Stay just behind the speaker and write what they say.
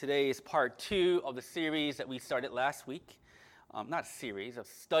Today is part 2 of the series that we started last week. Not a series, a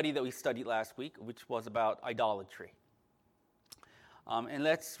study that we studied last week, which was about idolatry. And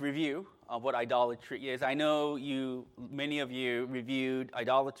let's review what idolatry is. I know many of you reviewed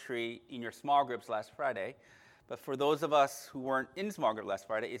idolatry in your small groups last Friday, but for those of us who weren't in small group last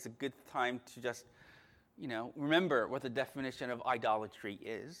Friday, it's a good time to just, remember what the definition of idolatry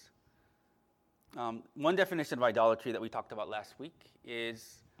is. One definition of idolatry that we talked about last week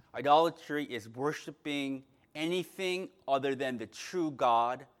is idolatry is worshiping anything other than the true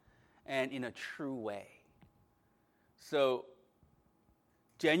God and in a true way. So,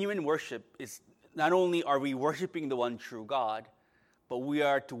 genuine worship is not only are we worshiping the one true God, but we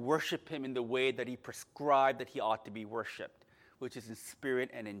are to worship him in the way that he prescribed that he ought to be worshiped, which is in spirit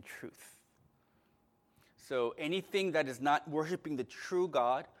and in truth. So anything that is not worshiping the true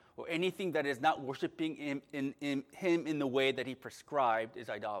God or anything that is not worshiping him in the way that he prescribed is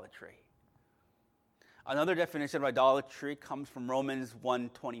idolatry. Another definition of idolatry comes from Romans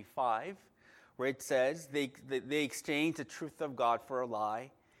 1:25, where it says they exchange the truth of God for a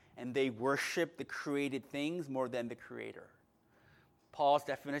lie, and they worship the created things more than the Creator. Paul's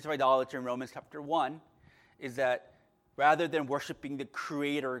definition of idolatry in Romans chapter 1 is that rather than worshiping the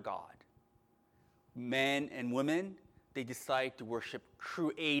Creator God, men and women, they decide to worship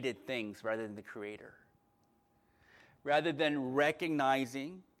created things rather than the Creator. Rather than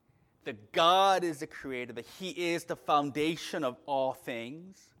recognizing that God is the Creator, that he is the foundation of all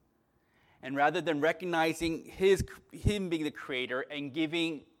things, and rather than recognizing him being the Creator and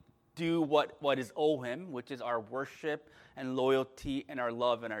do what is owed him, which is our worship and loyalty and our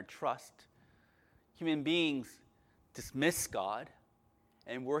love and our trust, human beings dismiss God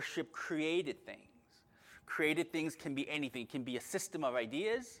and worship created things. Created things can be anything. It can be a system of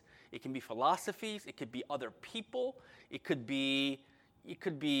ideas. It can be philosophies. It could be other people. It could be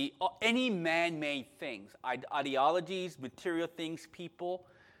any man-made things, ideologies, material things, people.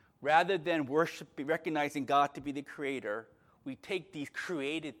 Rather than recognizing God to be the Creator, we take these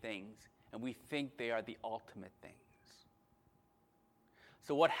created things and we think they are the ultimate things.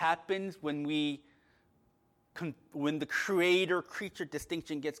 So what happens when the creator-creature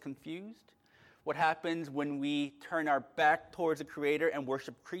distinction gets confused? What happens when we turn our back towards the Creator and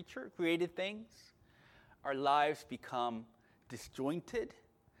worship created things? Our lives become disjointed,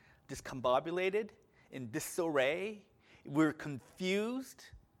 discombobulated, in disarray. We're confused,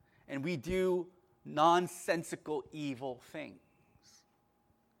 and we do nonsensical evil things.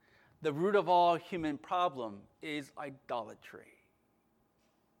 The root of all human problem is idolatry.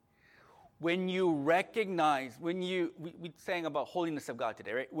 When you recognize, we sang about holiness of God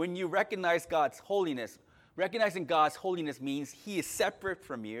today, right? When you recognize God's holiness, recognizing God's holiness means he is separate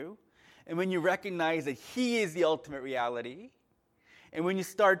from you. And when you recognize that he is the ultimate reality, and when you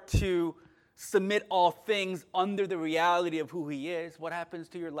start to submit all things under the reality of who he is, what happens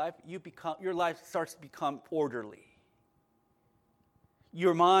to your life? Your life starts to become orderly.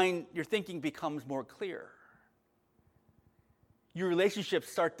 Your mind, your thinking becomes more clear. Your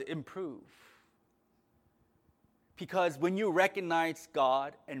relationships start to improve. Because when you recognize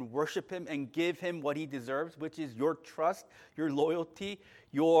God and worship him and give him what he deserves, which is your trust, your loyalty,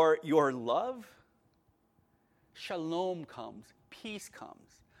 your love, shalom comes, peace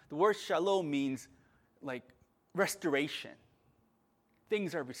comes. The word shalom means like restoration.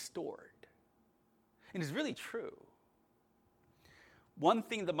 Things are restored. And it's really true. One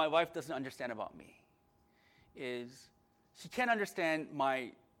thing that my wife doesn't understand about me is she can't understand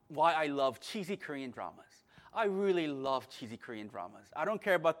why I love cheesy Korean dramas. I really love cheesy Korean dramas. I don't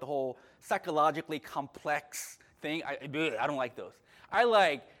care about the whole psychologically complex thing. I don't like those. I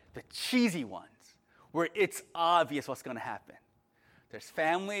like the cheesy ones where it's obvious what's going to happen. There's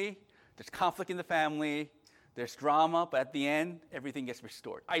family, there's conflict in the family, there's drama, but at the end, everything gets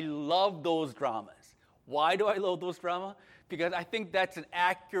restored. I love those dramas. Why do I love those dramas? Because I think that's an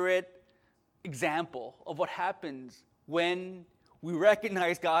accurate example of what happens when we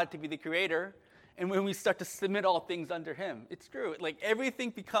recognize God to be the Creator and when we start to submit all things under him. It's true. Like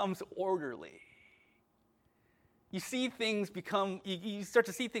everything becomes orderly. You start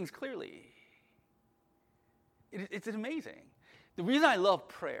to see things clearly. It's amazing. The reason I love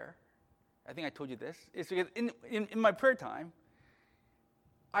prayer, I think I told you this, is because in my prayer time,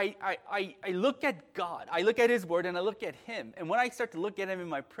 I look at God. I look at his word and I look at him. And when I start to look at him in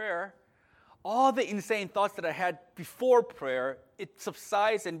my prayer, all the insane thoughts that I had before prayer, it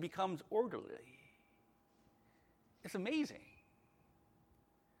subsides and becomes orderly. It's amazing.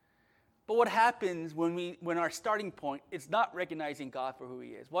 But what happens when our starting point is not recognizing God for who he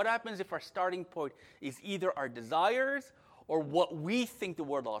is? What happens if our starting point is either our desires or what we think the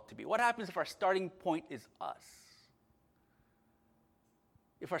world ought to be? What happens if our starting point is us?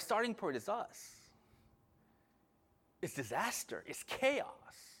 If our starting point is us, it's disaster, it's chaos.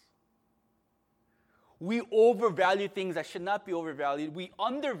 We overvalue things that should not be overvalued. We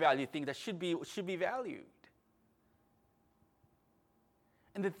undervalue things that should be valued.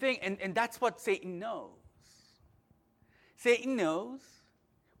 And and that's what Satan knows. Satan knows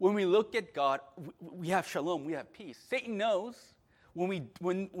when we look at God, we have shalom, we have peace. Satan knows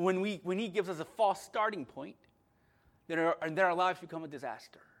when he gives us a false starting point, that our lives become a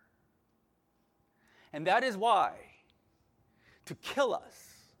disaster. And that is why, to kill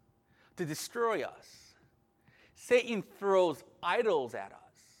us, to destroy us, Satan throws idols at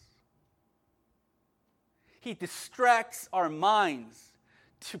us. He distracts our minds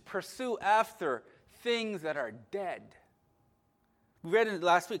to pursue after things that are dead. We read in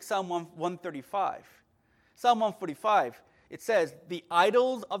last week, Psalm 135. Psalm 145, it says, "The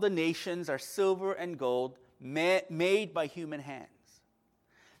idols of the nations are silver and gold, made by human hands.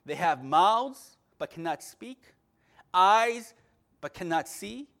 They have mouths, but cannot speak, eyes, but cannot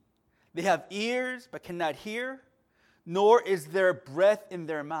see. They have ears, but cannot hear, nor is there breath in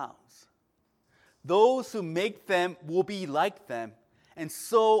their mouths. Those who make them will be like them, and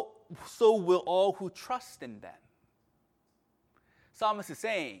so will all who trust in them." Psalmist is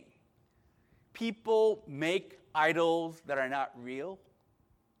saying, people make idols that are not real.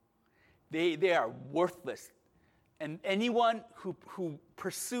 They are worthless. And anyone who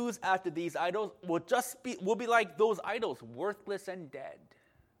pursues after these idols will be like those idols, worthless and dead.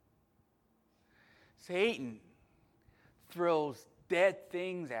 Satan throws dead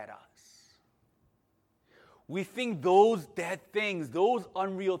things at us. We think those dead things, those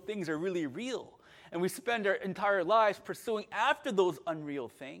unreal things are really real. And we spend our entire lives pursuing after those unreal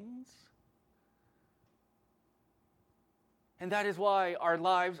things. And that is why our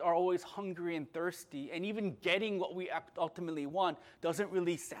lives are always hungry and thirsty, and even getting what we ultimately want doesn't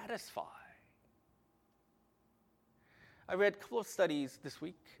really satisfy. I read a couple of studies this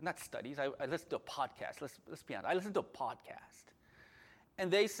week. Not studies, I listened to a podcast. Let's be honest. I listened to a podcast.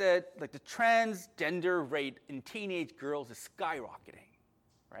 And they said, like, the transgender rate in teenage girls is skyrocketing,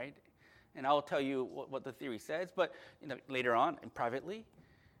 right? And I'll tell you what the theory says, but later on and privately.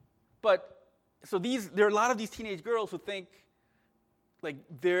 But so there are a lot of these teenage girls who think like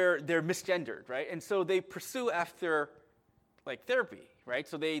they're misgendered, right? And so they pursue after like therapy, right?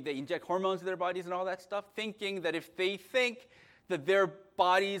 So they inject hormones in their bodies and all that stuff, thinking that if they think that their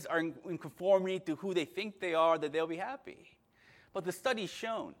bodies are in conformity to who they think they are, that they'll be happy. But the study's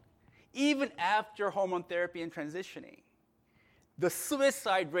shown, even after hormone therapy and transitioning, the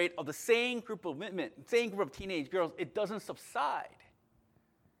suicide rate of the same group of women, same group of teenage girls, it doesn't subside.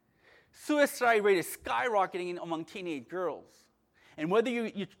 Suicide rate is skyrocketing among teenage girls. And whether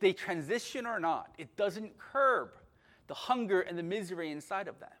they transition or not, it doesn't curb the hunger and the misery inside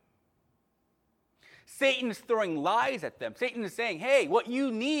of them. Satan is throwing lies at them. Satan is saying, hey, what you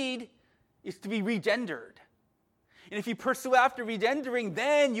need is to be regendered. And if you pursue after regendering,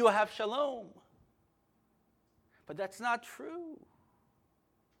 then you'll have shalom. But that's not true.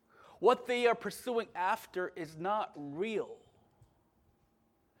 What they are pursuing after is not real.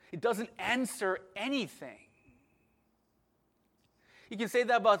 It doesn't answer anything. You can say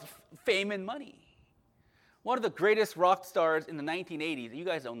that about fame and money. One of the greatest rock stars in the 1980s, you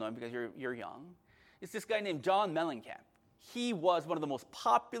guys don't know him because you're young, is this guy named John Mellencamp. He was one of the most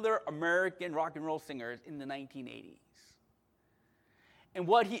popular American rock and roll singers in the 1980s.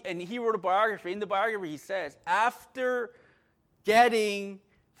 And he wrote a biography. In the biography, he says, after getting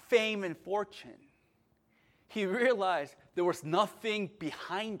fame and fortune, he realized there was nothing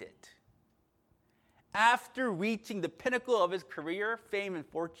behind it. After reaching the pinnacle of his career, fame and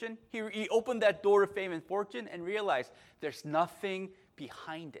fortune, he opened that door to fame and fortune and realized there's nothing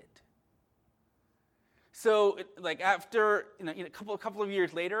behind it. So, like after a couple of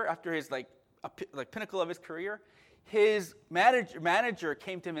years later, after his pinnacle of his career, his manager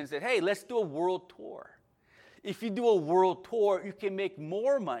came to him and said, "Hey, let's do a world tour. If you do a world tour, you can make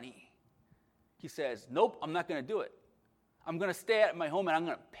more money." He says, "Nope, I'm not going to do it. I'm going to stay at my home and I'm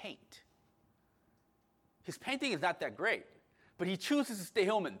going to paint." His painting is not that great, but he chooses to stay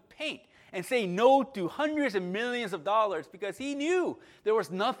home and paint and say no to hundreds of millions of dollars because he knew there was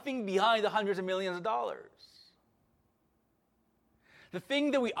nothing behind the hundreds of millions of dollars. The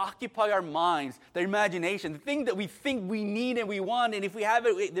thing that we occupy our minds, the imagination, the thing that we think we need and we want, and if we have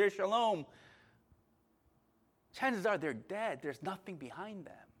it, there's shalom. Chances are they're dead. There's nothing behind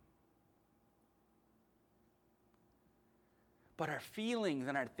them. But our feelings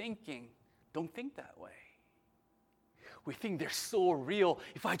and our thinking don't think that way. We think they're so real.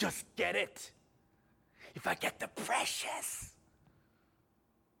 If I just get it, if I get the precious,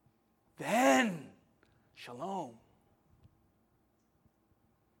 then shalom.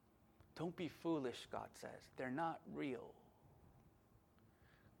 Don't be foolish, God says. They're not real.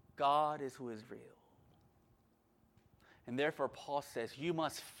 God is who is real. And therefore, Paul says, you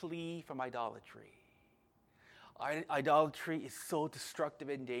must flee from idolatry. Idolatry is so destructive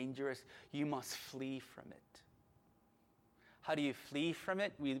and dangerous. You must flee from it. How do you flee from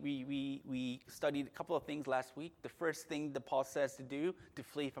it? We studied a couple of things last week. The first thing that Paul says to do to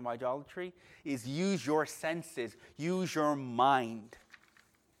flee from idolatry is use your senses, use your mind.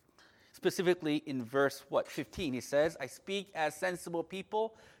 Specifically in verse 15, he says, I speak as sensible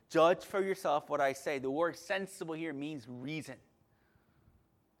people. Judge for yourself what I say. The word sensible here means reason.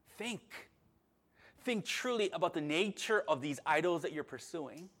 Think. Think truly about the nature of these idols that you're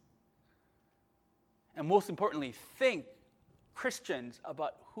pursuing. And most importantly, think, Christians,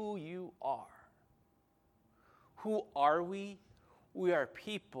 about who you are. Who are we? We are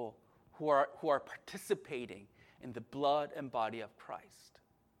people who are participating in the blood and body of Christ.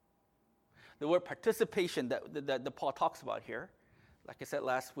 The word participation that Paul talks about here, like I said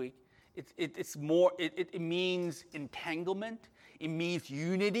last week, it means entanglement. It means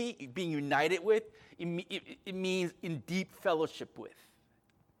unity, being united with. It means in deep fellowship with.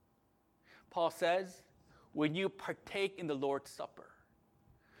 Paul says, when you partake in the Lord's Supper,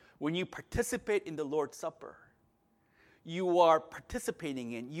 when you participate in the Lord's Supper, you are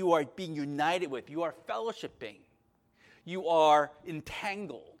participating in, you are being united with, you are fellowshipping, you are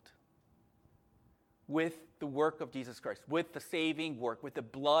entangled with the work of Jesus Christ, with the saving work, with the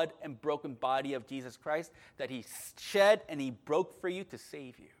blood and broken body of Jesus Christ that he shed and he broke for you to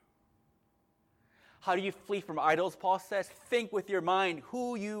save you. How do you flee from idols? Paul says, think with your mind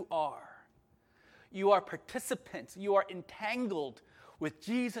who you are. You are participants. You are entangled with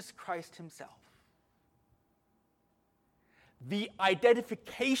Jesus Christ himself. The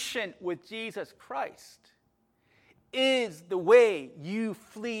identification with Jesus Christ is the way you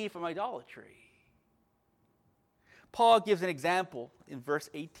flee from idolatry. Paul gives an example in verse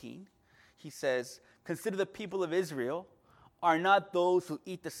 18. He says, consider the people of Israel. Are not those who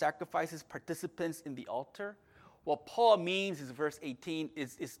eat the sacrifices participants in the altar? What Paul means is verse 18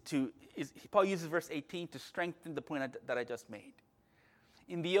 Paul uses verse 18 to strengthen the point that I just made.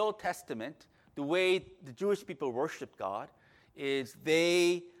 In the Old Testament, the way the Jewish people worshiped God is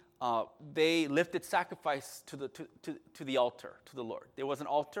they lifted sacrifice to the altar, to the Lord. There was an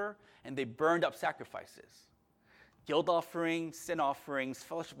altar, and they burned up sacrifices. Guilt offerings, sin offerings,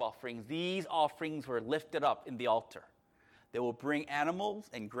 fellowship offerings, these offerings were lifted up in the altar. They will bring animals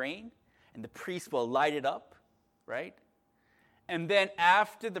and grain, and the priest will light it up, right? And then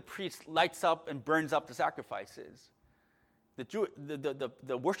after the priest lights up and burns up the sacrifices,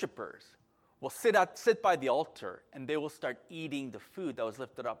 the worshipers will sit by the altar, and they will start eating the food that was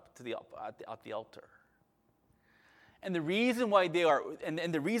lifted up at the altar. And the reason why they are,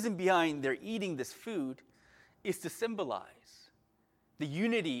 and the reason behind their eating this food is to symbolize the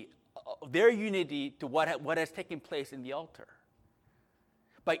unity, their unity to what has taken place in the altar.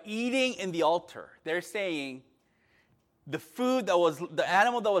 By eating in the altar, they're saying, the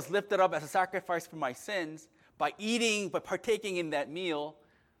animal that was lifted up as a sacrifice for my sins, by partaking in that meal,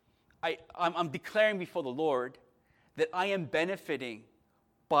 I'm declaring before the Lord that I am benefiting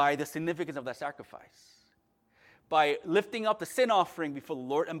by the significance of that sacrifice. By lifting up the sin offering before the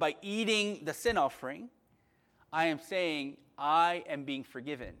Lord and by eating the sin offering, I am saying I am being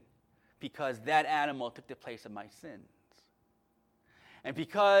forgiven because that animal took the place of my sins. And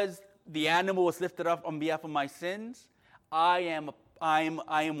because the animal was lifted up on behalf of my sins, I am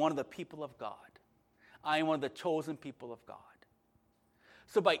one of the people of God. I am one of the chosen people of God.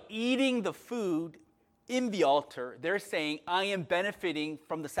 So by eating the food in the altar, they're saying, I am benefiting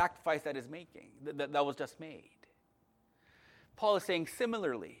from the sacrifice that was just made. Paul is saying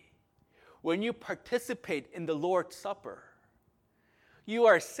similarly, when you participate in the Lord's Supper, you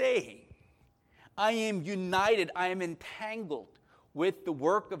are saying, I am united, I am entangled with the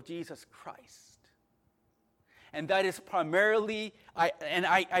work of Jesus Christ. And that is primarily,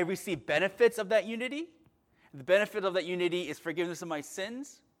 I receive benefits of that unity. The benefit of that unity is forgiveness of my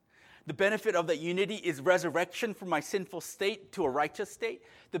sins. The benefit of that unity is resurrection from my sinful state to a righteous state.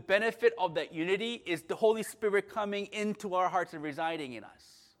 The benefit of that unity is the Holy Spirit coming into our hearts and residing in us.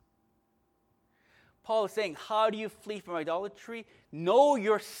 Paul is saying, how do you flee from idolatry? Know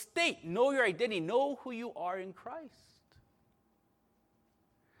your state, know your identity, know who you are in Christ.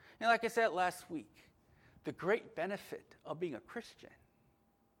 And like I said last week, the great benefit of being a Christian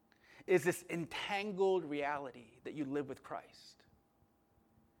is this entangled reality that you live with Christ.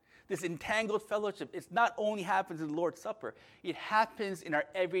 This entangled fellowship, it not only happens in the Lord's Supper, it happens in our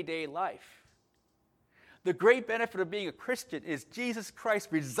everyday life. The great benefit of being a Christian is Jesus Christ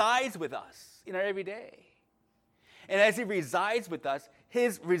resides with us in our everyday. And as he resides with us,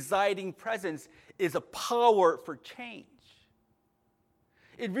 his residing presence is a power for change.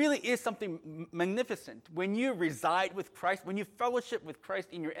 It really is something magnificent. When you reside with Christ, when you fellowship with Christ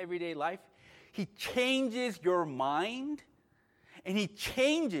in your everyday life, he changes your mind and he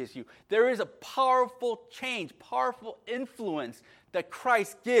changes you. There is a powerful change, powerful influence that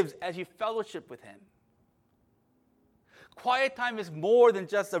Christ gives as you fellowship with him. Quiet time is more than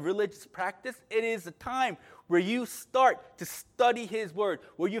just a religious practice. It is a time where you start to study his word,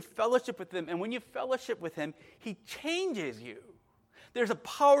 where you fellowship with him. And when you fellowship with him, he changes you. There's a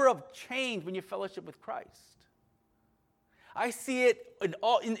power of change when you fellowship with Christ. I see it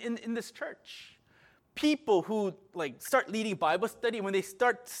in this church. People who start leading Bible study, when they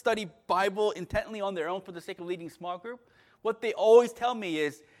start to study Bible intently on their own for the sake of leading small group, what they always tell me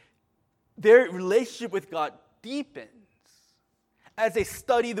is their relationship with God deepens as they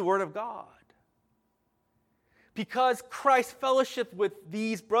study the Word of God. Because Christ fellowship with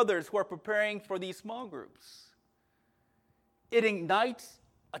these brothers who are preparing for these small groups, it ignites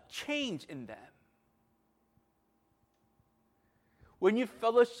a change in them. When you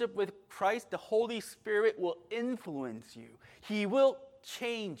fellowship with Christ, the Holy Spirit will influence you. He will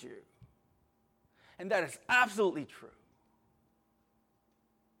change you. And that is absolutely true.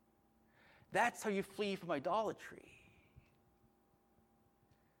 That's how you flee from idolatry.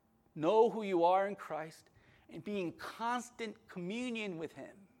 Know who you are in Christ and be in constant communion with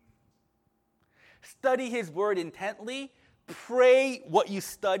him. Study his word intently. Pray what you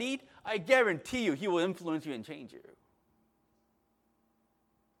studied. I guarantee you he will influence you and change you.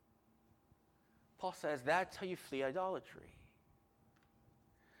 Paul says that's how you flee idolatry.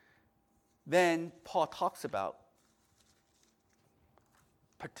 Then Paul talks about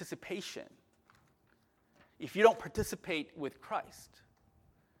participation. If you don't participate with Christ,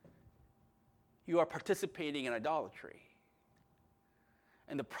 you are participating in idolatry.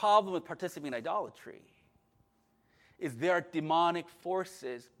 And the problem with participating in idolatry is there are demonic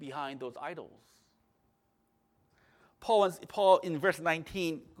forces behind those idols. Paul in verse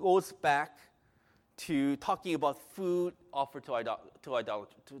 19 goes back to talking about food offered to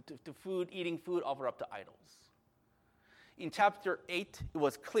idolatry, to food, eating food offered up to idols. In chapter 8, it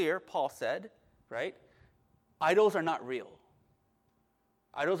was clear, Paul said, right? Idols are not real.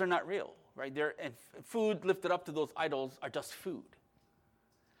 Idols are not real, right? And food lifted up to those idols are just food.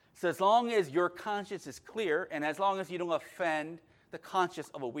 So as long as your conscience is clear, and as long as you don't offend the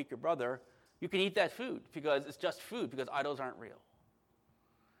conscience of a weaker brother, you can eat that food because it's just food, because idols aren't real.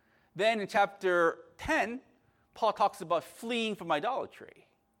 Then in chapter 10, Paul talks about fleeing from idolatry.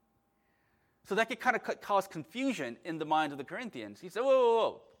 So that could kind of cause confusion in the minds of the Corinthians. He said,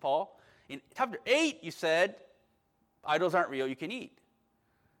 whoa, Paul. In chapter 8, you said, idols aren't real, you can eat.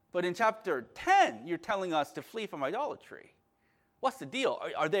 But in chapter 10, you're telling us to flee from idolatry. What's the deal?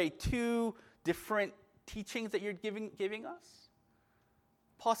 Are they two different teachings that you're giving us?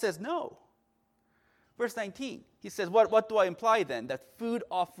 Paul says no. Verse 19, he says, what do I imply then? That food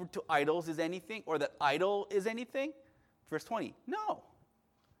offered to idols is anything, or that idol is anything? Verse 20, no.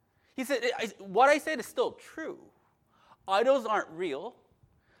 He said, what I said is still true. Idols aren't real.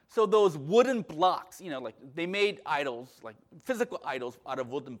 So those wooden blocks, they made idols, like physical idols, out of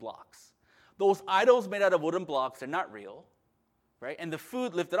wooden blocks. Those idols made out of wooden blocks, they're not real, right? And the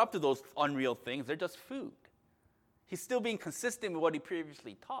food lifted up to those unreal things, they're just food. He's still being consistent with what he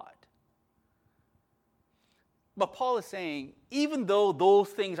previously taught. But Paul is saying, even though those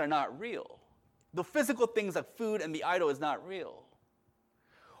things are not real, the physical things like food and the idol is not real,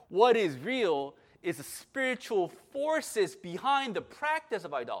 what is real is the spiritual forces behind the practice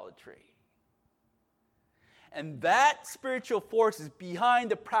of idolatry. And that spiritual forces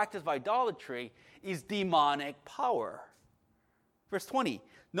behind the practice of idolatry is demonic power. Verse 20,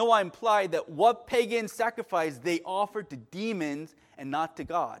 no, I imply that what pagan sacrifice they offered to demons and not to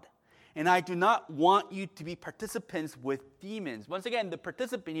God. And I do not want you to be participants with demons. Once again, the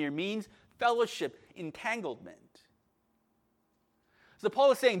participant here means fellowship, entanglement. So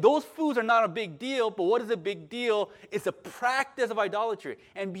Paul is saying those foods are not a big deal, but what is a big deal? It's the practice of idolatry.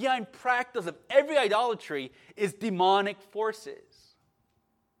 And behind practice of every idolatry is demonic forces.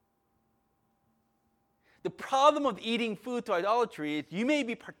 The problem of eating food to idolatry is you may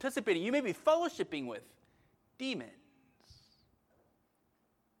be participating, you may be fellowshipping with demons.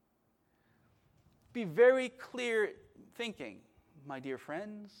 Be very clear thinking, my dear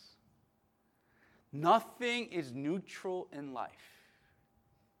friends. Nothing is neutral in life.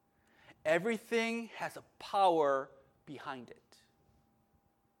 Everything has a power behind it.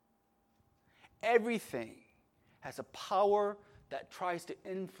 Everything has a power that tries to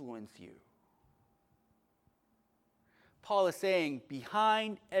influence you. Paul is saying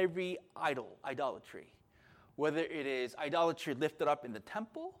behind every idolatry, whether it is idolatry lifted up in the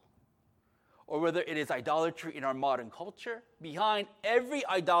temple, or whether it is idolatry in our modern culture, behind every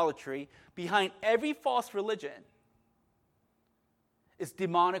idolatry, behind every false religion, is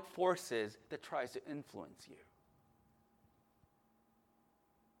demonic forces that tries to influence you.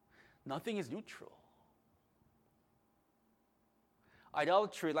 Nothing is neutral.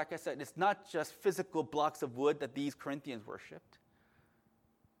 Idolatry, like I said, is not just physical blocks of wood that these Corinthians worshipped.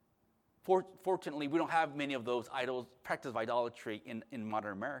 Fortunately, we don't have many of those idols, practice of idolatry in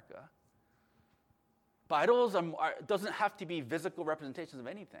modern America. But idols doesn't have to be physical representations of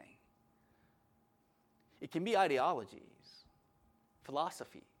anything. It can be ideologies,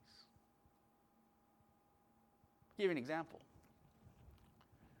 philosophies. I'll give you an example.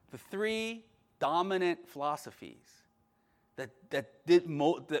 The three dominant philosophies that did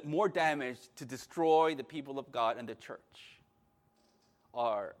more damage to destroy the people of God and the church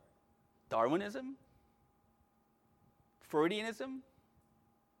are Darwinism, Freudianism,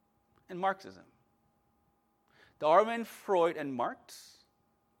 and Marxism. Darwin, Freud, and Marx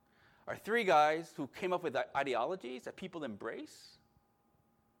are three guys who came up with ideologies that people embrace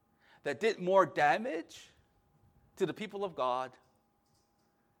that did more damage to the people of God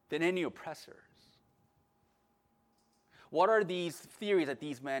than any oppressors. What are these theories that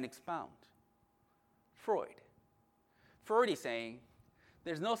these men expound? Freud. Freud is saying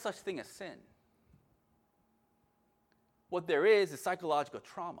there's no such thing as sin. What there is psychological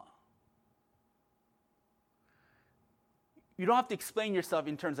trauma. You don't have to explain yourself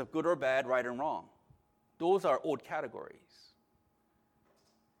in terms of good or bad, right and wrong. Those are old categories.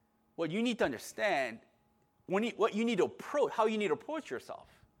 What you need to understand, what you need to approach, how you need to approach yourself,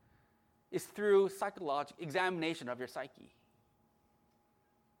 is through psychological examination of your psyche.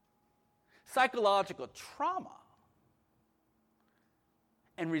 Psychological trauma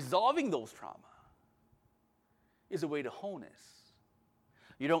and resolving those trauma is a way to wholeness.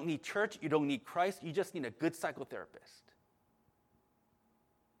 You don't need church, you don't need Christ, you just need a good psychotherapist.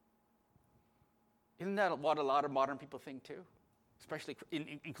 Isn't that what a lot of modern people think too? Especially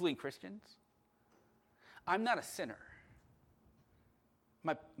including Christians? I'm not a sinner.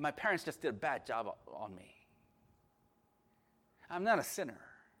 My parents just did a bad job on me. I'm not a sinner.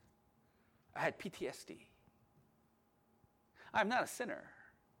 I had PTSD. I'm not a sinner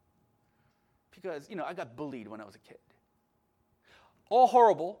because, I got bullied when I was a kid. All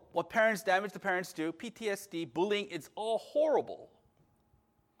horrible. What damage the parents do, PTSD, bullying, it's all horrible.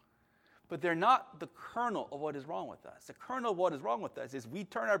 But they're not the kernel of what is wrong with us. The kernel of what is wrong with us is we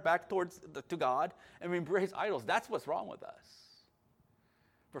turn our back to God and we embrace idols. That's what's wrong with us.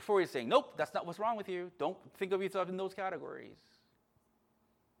 Before he's saying, nope, that's not what's wrong with you. Don't think of yourself in those categories.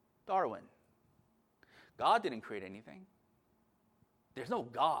 Darwin. God didn't create anything. There's no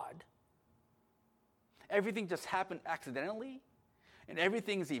God. Everything just happened accidentally, and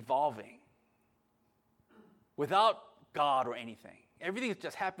everything's evolving without God or anything. Everything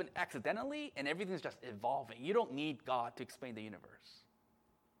just happened accidentally, and everything's just evolving. You don't need God to explain the universe.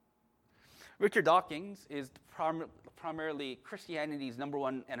 Richard Dawkins is primarily Christianity's number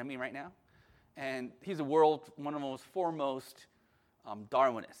one enemy right now. And he's one of the most foremost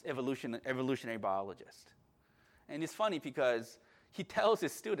Darwinists, evolutionary biologist. And it's funny because he tells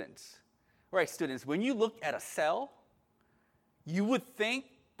his students, right, students, when you look at a cell, you would think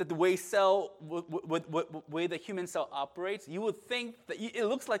that the way the human cell operates, you would think that it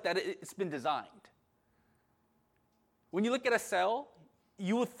looks like that it's been designed. When you look at a cell,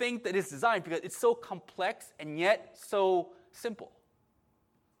 you would think that it's designed because it's so complex and yet so simple.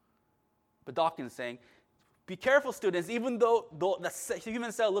 But Dawkins is saying, be careful, students, even though the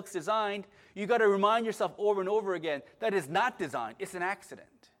human cell looks designed, you got to remind yourself over and over again that it's not designed, it's an accident.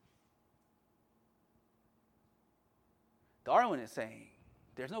 Darwin is saying,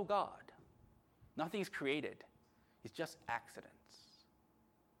 there's no God. Nothing's created. It's just accidents.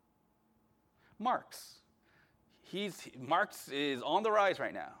 Marx is on the rise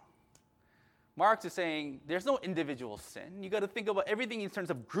right now. Marx is saying there's no individual sin. You got to think about everything in terms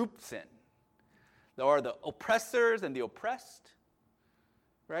of group sin. There are the oppressors and the oppressed,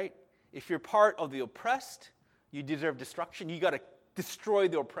 right? If you're part of the oppressed, you deserve destruction. You got to destroy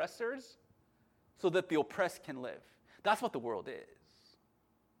the oppressors so that the oppressed can live. That's what the world is.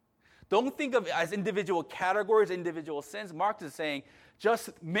 Don't think of it as individual categories, individual sins. Marx is saying, just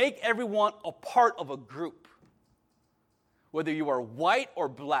make everyone a part of a group, whether you are white or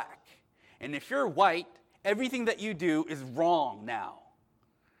black. And if you're white, everything that you do is wrong now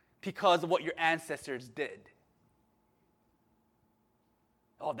because of what your ancestors did.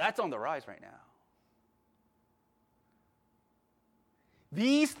 Oh, that's on the rise right now.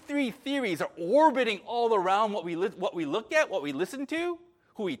 These three theories are orbiting all around what we look at, what we listen to,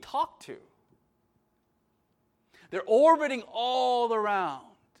 who we talk to. They're orbiting all around.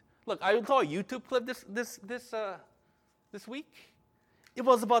 Look, I saw a YouTube clip this week. It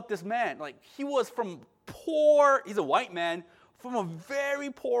was about this man. Like, he was from poor, he's a white man, from a very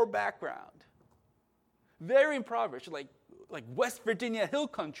poor background. Very impoverished, like West Virginia hill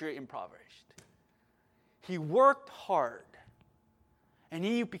country impoverished. He worked hard, and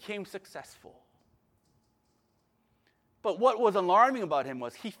he became successful. But what was alarming about him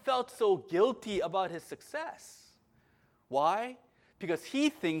was he felt so guilty about his success. Why? Because he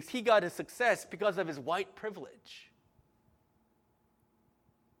thinks he got his success because of his white privilege.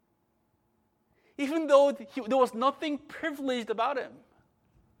 Even though there was nothing privileged about him.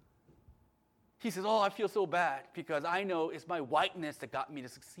 He says, oh, I feel so bad because I know it's my whiteness that got me to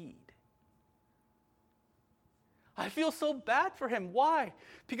succeed. I feel so bad for him. Why?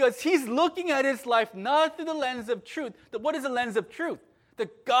 Because he's looking at his life not through the lens of truth. What is the lens of truth?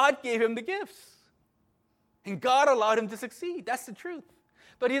 That God gave him the gifts. And God allowed him to succeed. That's the truth.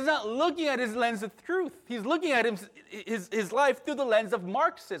 But he's not looking at his lens of truth. He's looking at his life through the lens of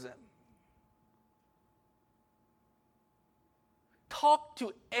Marxism. Talk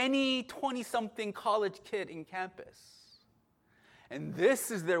to any 20-something college kid in campus. And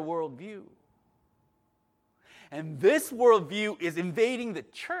this is their worldview. And this worldview is invading the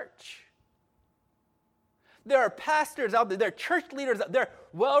church. There are pastors out there, there are church leaders, there are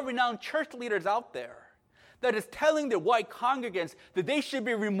well-renowned church leaders out there that is telling their white congregants that they should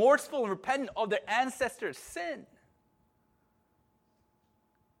be remorseful and repentant of their ancestors' sin.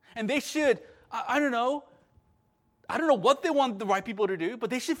 And they should, I don't know what they want the white people to do, but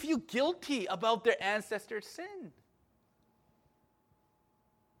they should feel guilty about their ancestors' sin.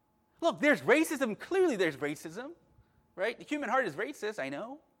 Look, there's racism. Clearly there's racism, right? The human heart is racist, I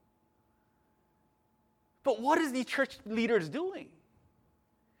know. But what is these church leaders doing?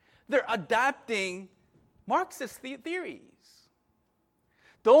 They're adapting Marxist theories.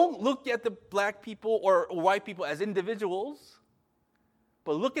 Don't look at the black people or white people as individuals,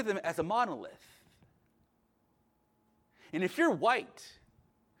 but look at them as a monolith. And if you're white,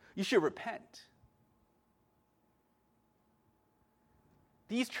 you should repent.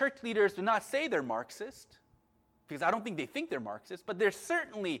 These church leaders do not say they're Marxist, because I don't think they think they're Marxist, but they're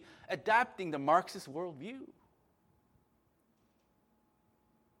certainly adapting the Marxist worldview.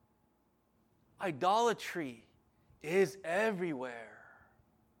 Idolatry is everywhere.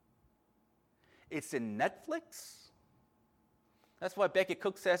 It's in Netflix. That's why Beckett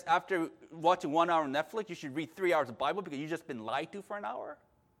Cook says after watching 1 hour on Netflix, you should read 3 hours of Bible because you've just been lied to for an hour.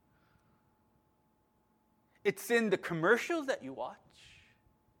 It's in the commercials that you watch.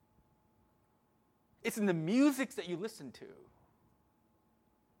 It's in the music that you listen to.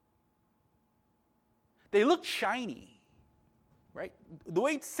 They look shiny, right? The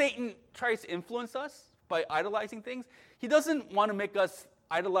way Satan tries to influence us by idolizing things, he doesn't want to make us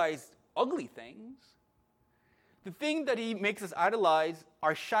idolize ugly things. The thing that he makes us idolize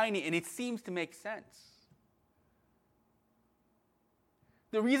are shiny, and it seems to make sense.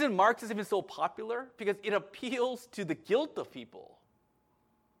 The reason Marxism is so popular, because it appeals to the guilt of people.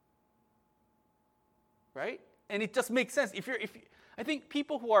 Right? And it just makes sense. I think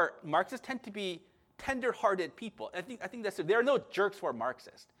people who are Marxists tend to be tender-hearted people. I think that's it. There are no jerks who are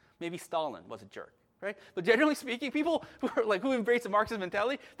Marxist. Maybe Stalin was a jerk, right? But generally speaking, people who embrace the Marxist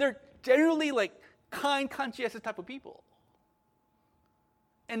mentality, they're generally kind, conscientious type of people.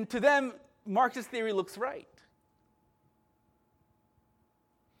 And to them, Marxist theory looks right.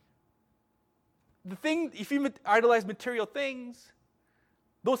 The thing, if you idolize material things,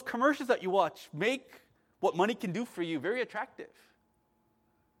 those commercials that you watch make what money can do for you very attractive.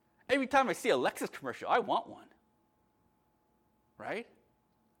 Every time I see a Lexus commercial, I want one. Right?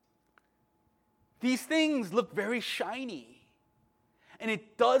 These things look very shiny. And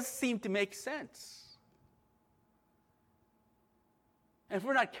it does seem to make sense. And if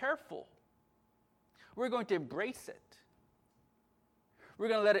we're not careful, we're going to embrace it. We're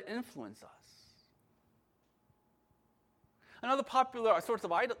going to let it influence us. Another popular source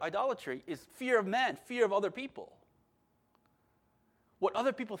of idolatry is fear of man, fear of other people. What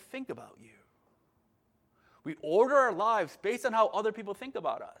other people think about you. We order our lives based on how other people think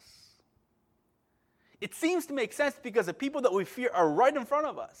about us. It seems to make sense because the people that we fear are right in front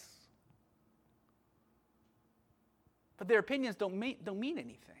of us. But their opinions don't mean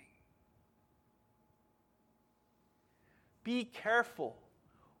anything. Be careful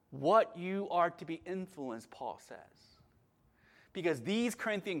what you are to be influenced, Paul says. Because these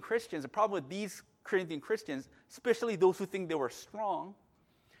Corinthian Christians, the problem with these Corinthian Christians, especially those who think they were strong,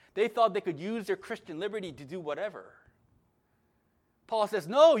 they thought they could use their Christian liberty to do whatever. Paul says,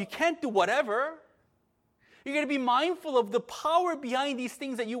 no, you can't do whatever. You're going to be mindful of the power behind these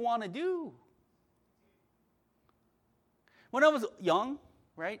things that you want to do. When I was young,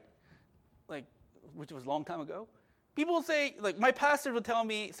 right, which was a long time ago, people would say, my pastor would tell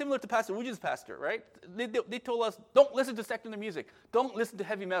me, similar to Pastor Wuj's pastor, right? They told us, don't listen to secular music. Don't listen to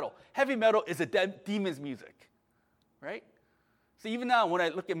heavy metal. Heavy metal is a demon's music, right? So even now, when I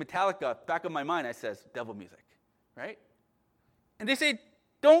look at Metallica, back of my mind, I says, devil music, right? And they say,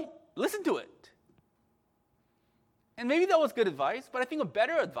 don't listen to it. And maybe that was good advice, but I think a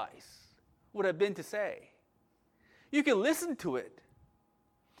better advice would have been to say, you can listen to it,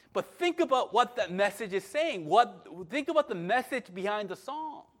 but think about what that message is saying. Think about the message behind the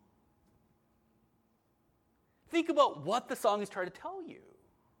song. Think about what the song is trying to tell you.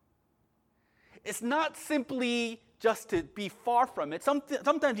 It's not simply just to be far from it.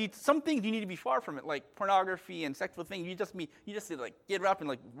 Sometimes some things you need to be far from it, like pornography and sexual things. You just get up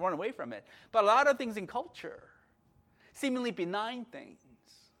and run away from it. But a lot of things in culture, seemingly benign things,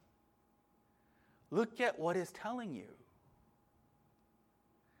 look at what it's telling you.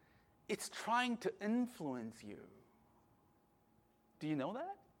 It's trying to influence you. Do you know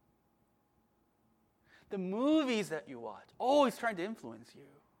that? The movies that you watch, always trying to influence you.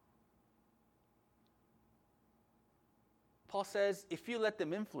 Paul says, if you let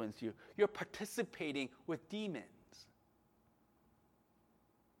them influence you, you're participating with demons.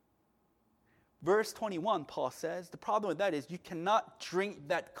 Verse 21, Paul says, the problem with that is you cannot drink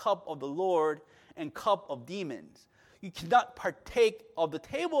that cup of the Lord and cup of demons. You cannot partake of the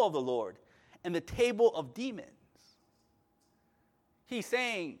table of the Lord and the table of demons. He's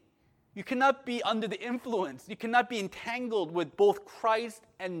saying you cannot be under the influence. You cannot be entangled with both Christ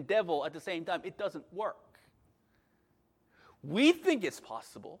and devil at the same time. It doesn't work. We think it's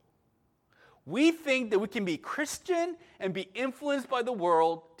possible. We think that we can be Christian and be influenced by the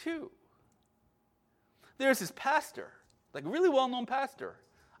world too. There's this pastor, a really well-known pastor.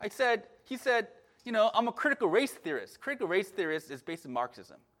 He said, I'm a critical race theorist. Critical race theorist is based in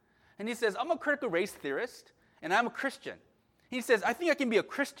Marxism. And he says, I'm a critical race theorist, and I'm a Christian. He says, I think I can be a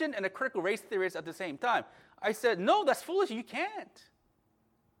Christian and a critical race theorist at the same time. I said, no, that's foolish. You can't.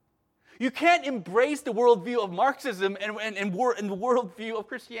 You can't embrace the worldview of Marxism and the worldview of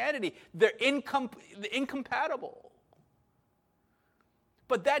Christianity. They're incompatible.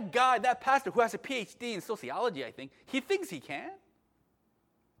 But that guy, that pastor who has a PhD in sociology, I think, he thinks he can.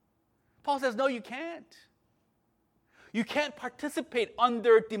 Paul says, no, you can't. You can't participate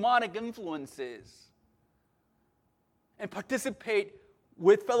under demonic influences and participate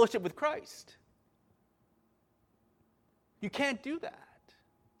with fellowship with Christ. You can't do that.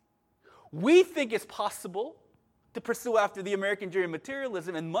 We think it's possible to pursue after the American dream of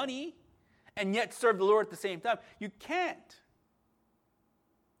materialism and money and yet serve the Lord at the same time. You can't.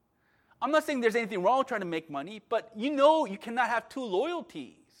 I'm not saying there's anything wrong with trying to make money, but you cannot have two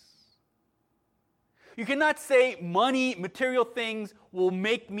loyalties. You cannot say money, material things will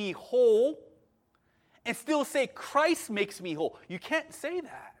make me whole and still say Christ makes me whole. You can't say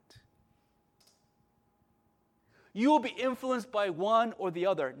that. You will be influenced by one or the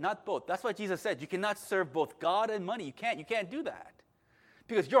other, not both. That's why Jesus said you cannot serve both God and money. You can't do that.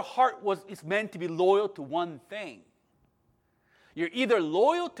 Because your heart is meant to be loyal to one thing. You're either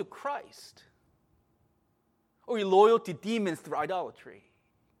loyal to Christ or you're loyal to demons through idolatry.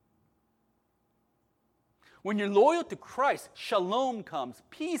 When you're loyal to Christ, shalom comes,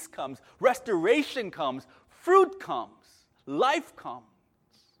 peace comes, restoration comes, fruit comes, life comes.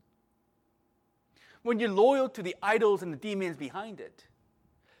 When you're loyal to the idols and the demons behind it,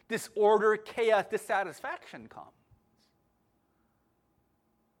 disorder, chaos, dissatisfaction comes.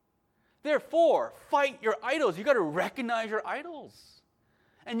 Therefore, fight your idols. You got to recognize your idols.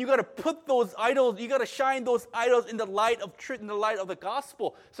 And you got to put those idols, you got to shine those idols in the light of truth, in the light of the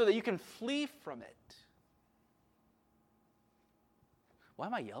gospel, so that you can flee from it. Why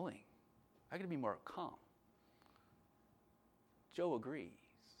am I yelling? I got to be more calm. Joe agrees.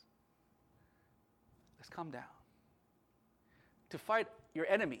 Let's calm down. To fight your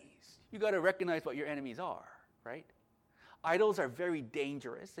enemies, you got to recognize what your enemies are, right? Idols are very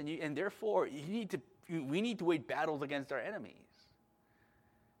dangerous, and therefore we need to wage battles against our enemies.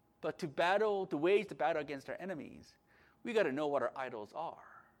 But to wage the battle against our enemies, we got to know what our idols are.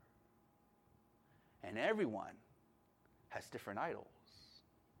 And everyone has different idols.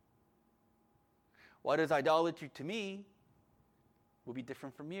 What is idolatry to me will be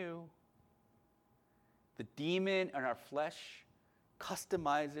different from you. The demon in our flesh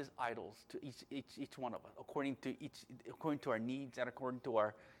customizes idols to each one of us according to our needs and according to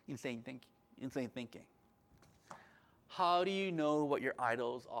our insane thinking. How do you know what your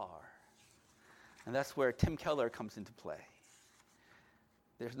idols are? And that's where Tim Keller comes into play.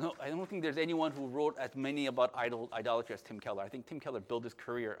 I don't think there's anyone who wrote as many about idolatry as Tim Keller. I think Tim Keller built his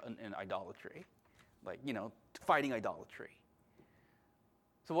career in idolatry, fighting idolatry.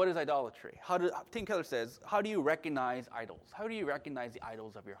 So what is idolatry? Tim Keller says, how do you recognize idols? How do you recognize the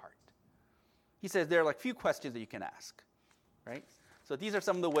idols of your heart? He says there are a few questions that you can ask, right? So these are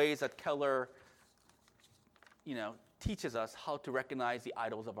some of the ways that Keller, teaches us how to recognize the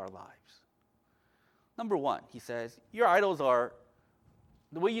idols of our lives. Number one, he says, your idols are,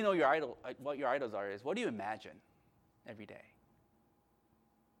 the way you know what your idols are is, what do you imagine every day?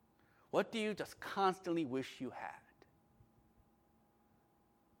 What do you just constantly wish you had?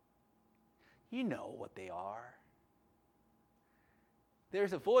 You know what they are.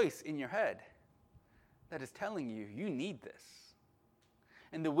 There's a voice in your head that is telling you, you need this.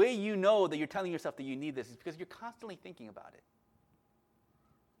 And the way you know that you're telling yourself that you need this is because you're constantly thinking about it.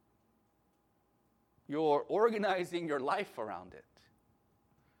 You're organizing your life around it.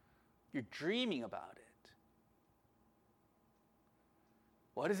 You're dreaming about it.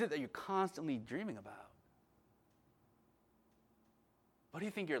 What is it that you're constantly dreaming about? What do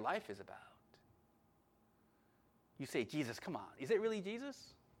you think your life is about? You say, Jesus, come on. Is it really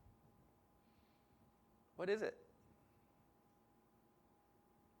Jesus? What is it?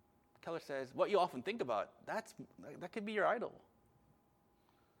 Keller says, what you often think about, that could be your idol.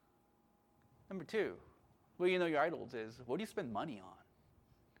 Number two, well, you know your idols is, what do you spend money on?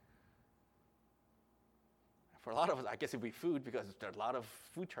 For a lot of us, I guess it would be food because there are a lot of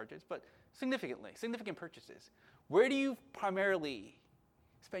food charges, but significant purchases. Where do you primarily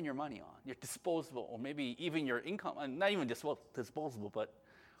spend your money on? Your disposable, or maybe even your income, not even disposable, but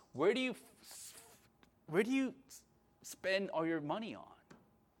where do you spend all your money on?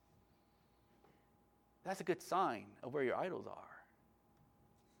 That's a good sign of where your idols are.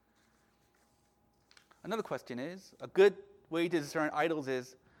 Another question is, a good way to discern idols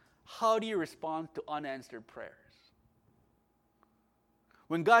is, how do you respond to unanswered prayers?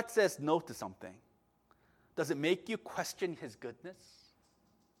 When God says no to something, does it make you question his goodness?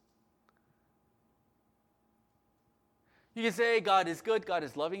 You can say God is good, God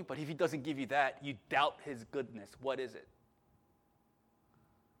is loving, but if he doesn't give you that, you doubt his goodness. What is it?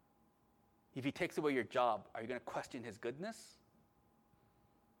 If he takes away your job, are you going to question his goodness?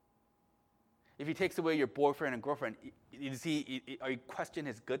 If he takes away your boyfriend and girlfriend, are you question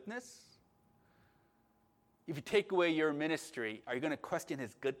his goodness? If you take away your ministry, are you going to question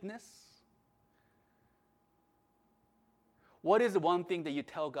his goodness? What is the one thing that you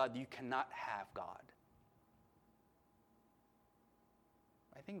tell God you cannot have, God?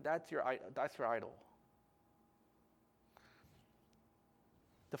 I think that's your idol.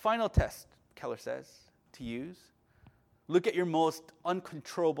 The final test, Keller says, to use, look at your most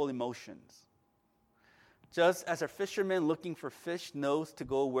uncontrollable emotions. Just as a fisherman looking for fish knows to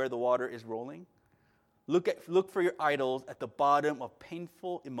go where the water is rolling, look for your idols at the bottom of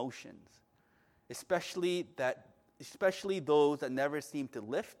painful emotions, especially those that never seem to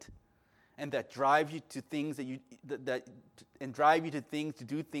lift and that drive you to things to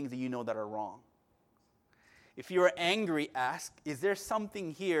do things that you know that are wrong. If you are angry, ask, is there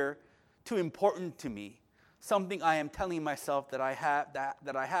something here too important to me? Something I am telling myself that I have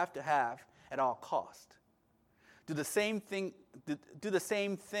to have at all cost. Do the same thing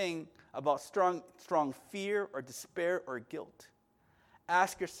about strong fear or despair or guilt.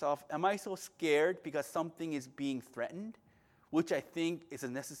 Ask yourself, am I so scared because something is being threatened, which I think is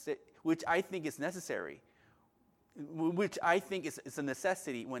necessary, which I think is a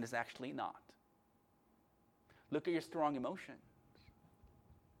necessity when it's actually not. Look at your strong emotions.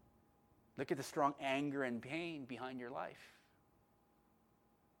 Look at the strong anger and pain behind your life.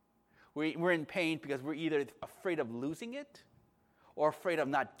 We're in pain because we're either afraid of losing it, or afraid of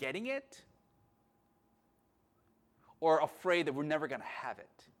not getting it, or afraid that we're never going to have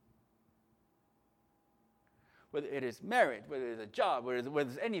it. Whether it is marriage, whether it's a job, whether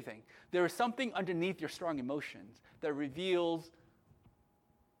it's anything, there is something underneath your strong emotions that reveals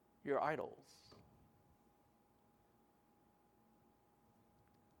your idols.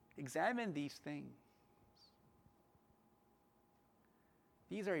 Examine these things.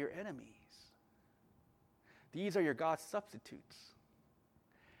 These are your enemies. These are your God's substitutes.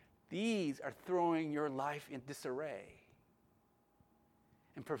 These are throwing your life in disarray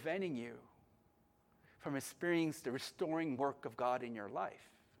and preventing you from experiencing the restoring work of God in your life.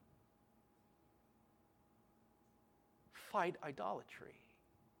 Fight idolatry.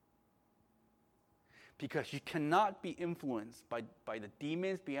 Because you cannot be influenced by the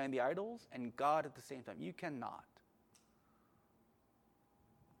demons behind the idols and God at the same time. You cannot.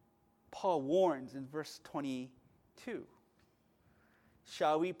 Paul warns in verse 22,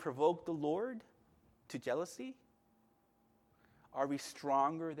 shall we provoke the Lord to jealousy? Are we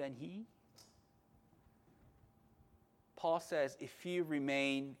stronger than he? Paul says, if you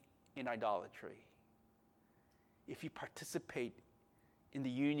remain in idolatry, if you participate in the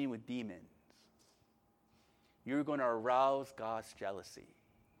union with demons, you're going to arouse God's jealousy.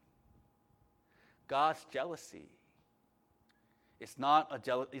 God's jealousy is not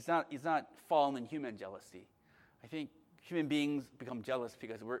it's not fallen human jealousy. I think human beings become jealous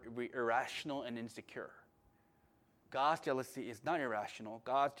because we're irrational and insecure. God's jealousy is not irrational.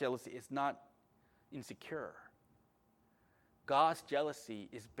 God's jealousy is not insecure. God's jealousy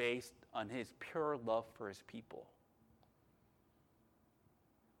is based on his pure love for his people.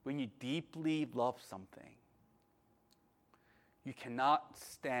 When you deeply love something, you cannot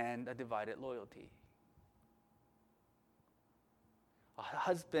stand a divided loyalty. A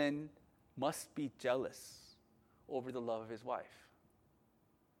husband must be jealous over the love of his wife.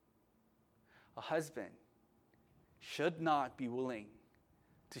 A husband should not be willing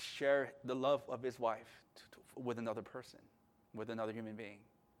to share the love of his wife with another person, with another human being,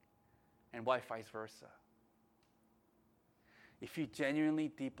 and wife vice versa. If you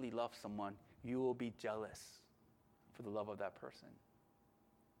genuinely, deeply love someone, you will be jealous for the love of that person.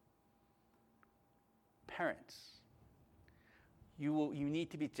 Parents, you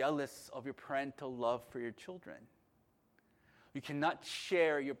need to be jealous of your parental love for your children. You cannot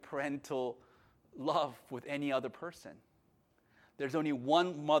share your parental love with any other person. There's only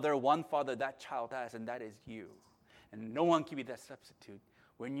one mother, one father that child has, and that is you. And no one can be that substitute.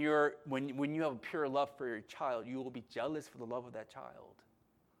 When you have a pure love for your child, you will be jealous for the love of that child.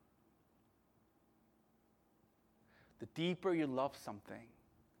 The deeper you love something,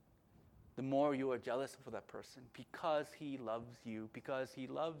 the more you are jealous for that person. Because he loves you,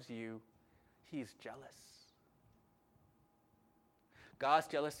 he is jealous. God's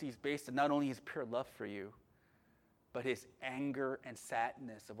jealousy is based on not only his pure love for you, but his anger and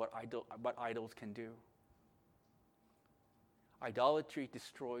sadness of what idols can do. Idolatry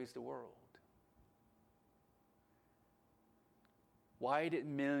destroys the world. Why did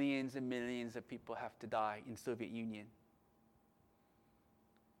millions and millions of people have to die in Soviet Union?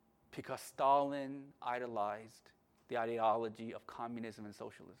 Because Stalin idolized the ideology of communism and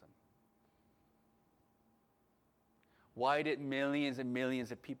socialism. Why did millions and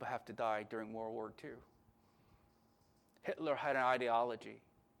millions of people have to die during World War II? Hitler had an ideology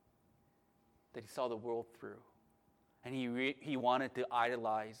that he saw the world through. And he wanted to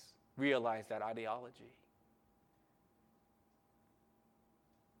realize that ideology.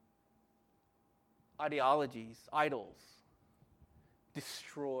 Ideologies, idols,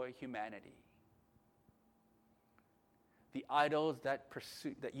 destroy humanity. The idols that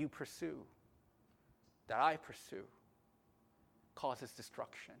you pursue, that I pursue, causes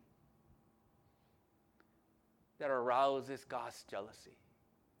destruction. That arouses God's jealousy.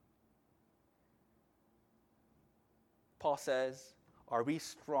 Paul says, are we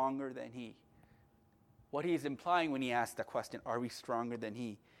stronger than he? What he is implying when he asks that question, are we stronger than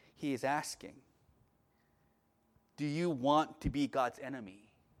he? He is asking, do you want to be God's enemy?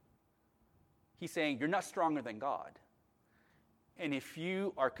 He's saying, you're not stronger than God. And if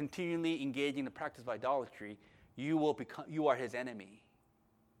you are continually engaging in the practice of idolatry, you are his enemy.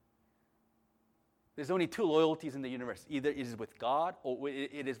 There's only two loyalties in the universe. Either it is with God or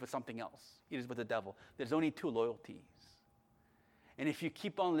it is with something else. It is with the devil. There's only two loyalties. And if you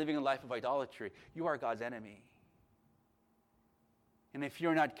keep on living a life of idolatry, you are God's enemy. And if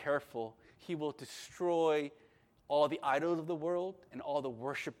you're not careful, he will destroy all the idols of the world and all the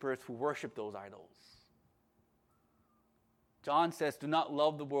worshipers who worship those idols. John says, do not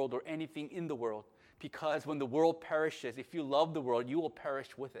love the world or anything in the world, because when the world perishes, if you love the world, you will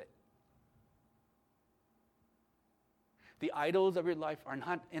perish with it. The idols of your life are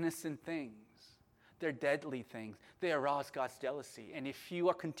not innocent things. They're deadly things. They arouse God's jealousy. And if you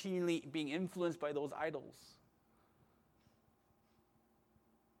are continually being influenced by those idols,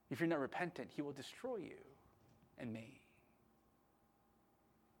 if you're not repentant, he will destroy you and me.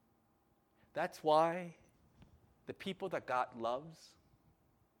 That's why the people that God loves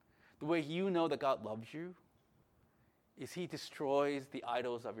The way you know that God loves you is he destroys the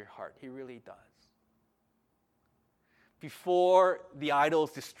idols of your heart. He really does. Before the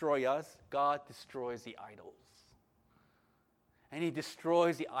idols destroy us, God destroys the idols. And he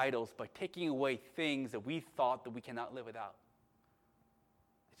destroys the idols by taking away things that we thought that we cannot live without.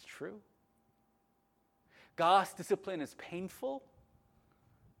 It's true. God's discipline is painful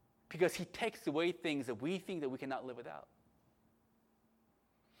because he takes away things that we think that we cannot live without.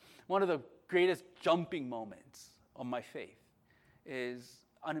 One of the greatest jumping moments of my faith is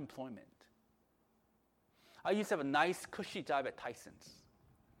unemployment. I used to have a nice, cushy job at Tyson's.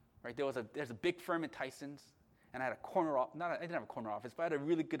 Right? There's a big firm at Tyson's, and I had a corner office. I didn't have a corner office, but I had a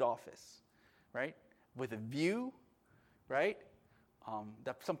really good office, right? With a view, right?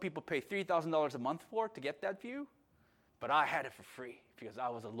 That some people pay $3,000 a month for to get that view, but I had it for free because I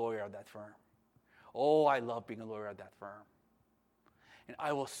was a lawyer at that firm. Oh, I love being a lawyer at that firm. And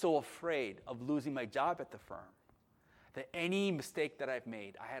I was so afraid of losing my job at the firm that any mistake that I've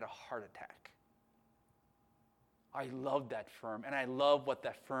made, I had a heart attack. I loved that firm, and I love what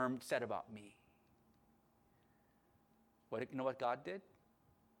that firm said about me. You know what God did?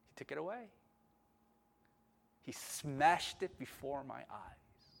 He took it away. He smashed it before my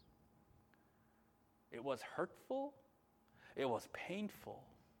eyes. It was hurtful. It was painful.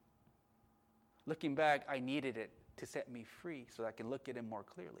 Looking back, I needed it to set me free so that I can look at him more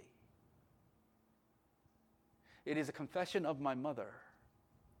clearly. It is a confession of my mother.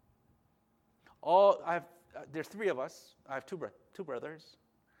 There's three of us. I have two brothers.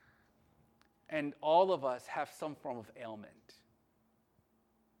 And all of us have some form of ailment.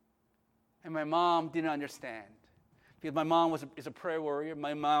 And my mom didn't understand. Because my mom is a prayer warrior.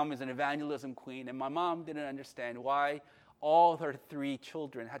 My mom is an evangelism queen. And my mom didn't understand why all her three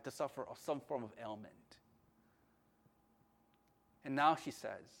children had to suffer some form of ailment. And now she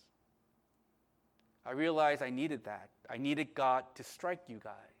says, I realized I needed that. I needed God to strike you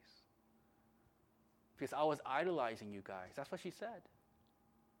guys. Because I was idolizing you guys. That's what she said.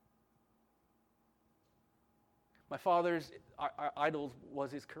 My father's idol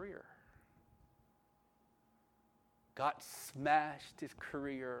was his career. God smashed his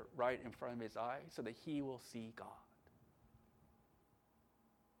career right in front of his eyes so that he will see God.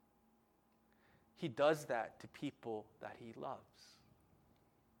 He does that to people that he loves.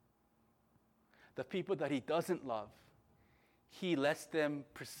 The people that he doesn't love, he lets them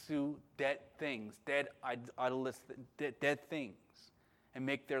pursue dead things, dead things, and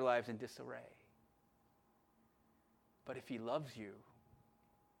make their lives in disarray. But if he loves you,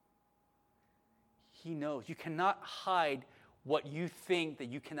 he knows. You cannot hide what you think that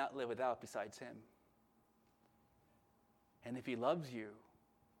you cannot live without besides him. And if he loves you,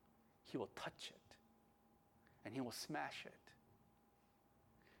 he will touch it. And he will smash it.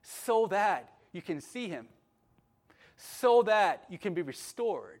 So that you can see him. So that you can be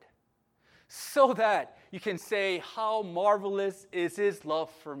restored. So that you can say, how marvelous is his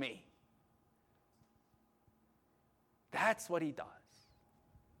love for me. That's what he does.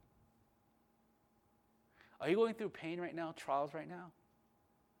 Are you going through pain right now, trials right now?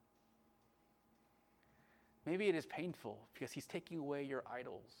 Maybe it is painful because he's taking away your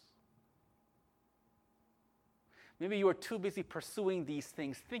idols. Maybe you are too busy pursuing these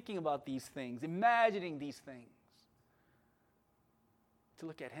things, thinking about these things, imagining these things, to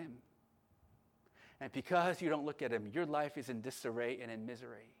look at him. And because you don't look at him, your life is in disarray and in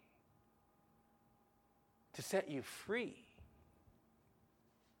misery. To set you free,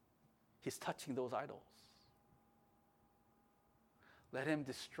 he's touching those idols. Let him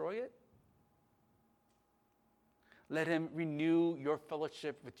destroy it. Let him renew your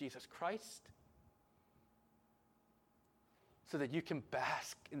fellowship with Jesus Christ so that you can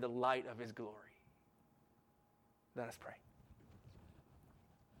bask in the light of his glory. Let us pray.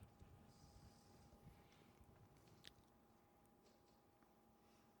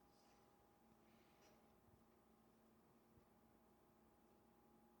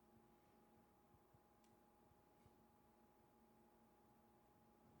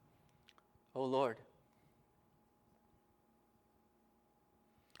 Oh Lord,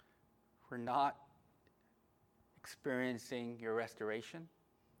 we're not experiencing your restoration.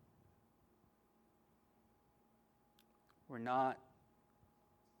 We're not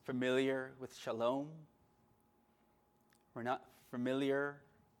familiar with shalom. We're not familiar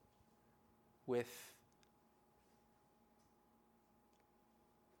with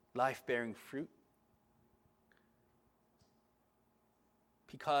life-bearing fruit.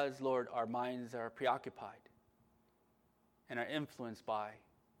 Because, Lord, our minds are preoccupied and are influenced by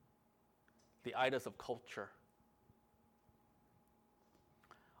the idols of culture.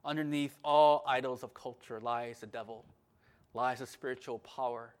 Underneath all idols of culture lies the devil, lies a spiritual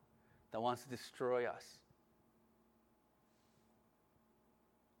power that wants to destroy us.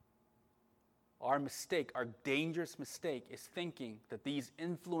 Our mistake, our dangerous mistake, is thinking that these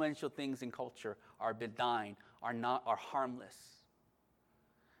influential things in culture are benign, are harmless.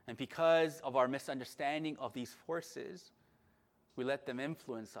 And because of our misunderstanding of these forces, we let them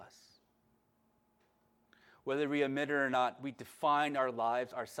influence us. Whether we admit it or not, we define our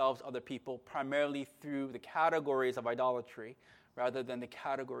lives, ourselves, other people, primarily through the categories of idolatry rather than the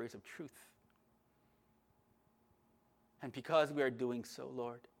categories of truth. And because we are doing so,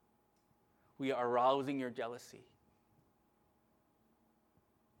 Lord, we are arousing your jealousy.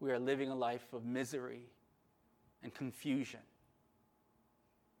 We are living a life of misery and confusion.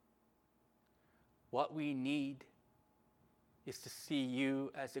 What we need is to see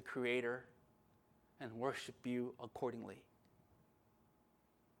you as the creator and worship you accordingly.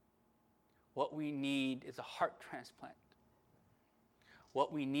 What we need is a heart transplant.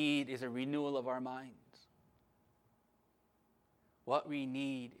 What we need is a renewal of our minds. What we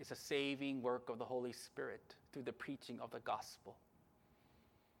need is a saving work of the Holy Spirit through the preaching of the gospel.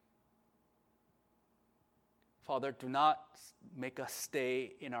 Father, do not make us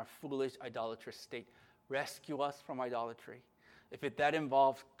stay in our foolish, idolatrous state. Rescue us from idolatry. If that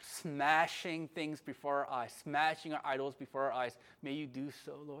involves smashing things before our eyes, smashing our idols before our eyes, may you do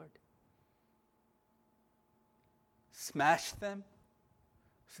so, Lord. Smash them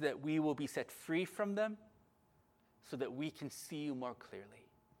so that we will be set free from them, so that we can see you more clearly.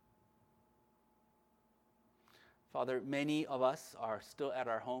 Father, many of us are still at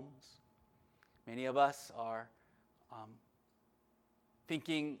our homes. Many of us are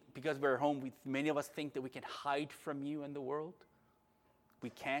thinking, because we're home, many of us think that we can hide from you and the world. We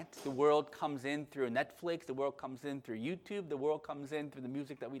can't. The world comes in through Netflix. The world comes in through YouTube. The world comes in through the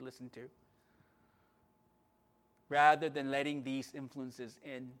music that we listen to. Rather than letting these influences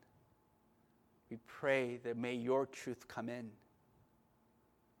in, we pray that may your truth come in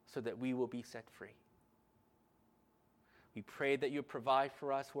so that we will be set free. We pray that you provide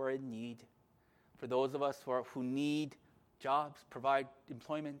for us who are in need. For those of us who need jobs, provide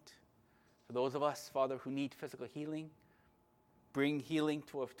employment. For those of us, Father, who need physical healing, bring healing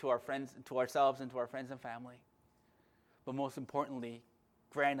to our friends, to ourselves, and to our friends and family. But most importantly,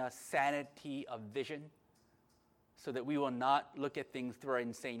 grant us sanity of vision so that we will not look at things through our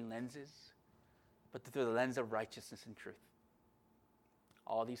insane lenses, but through the lens of righteousness and truth.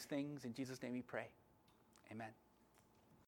 All these things, in Jesus' name we pray. Amen.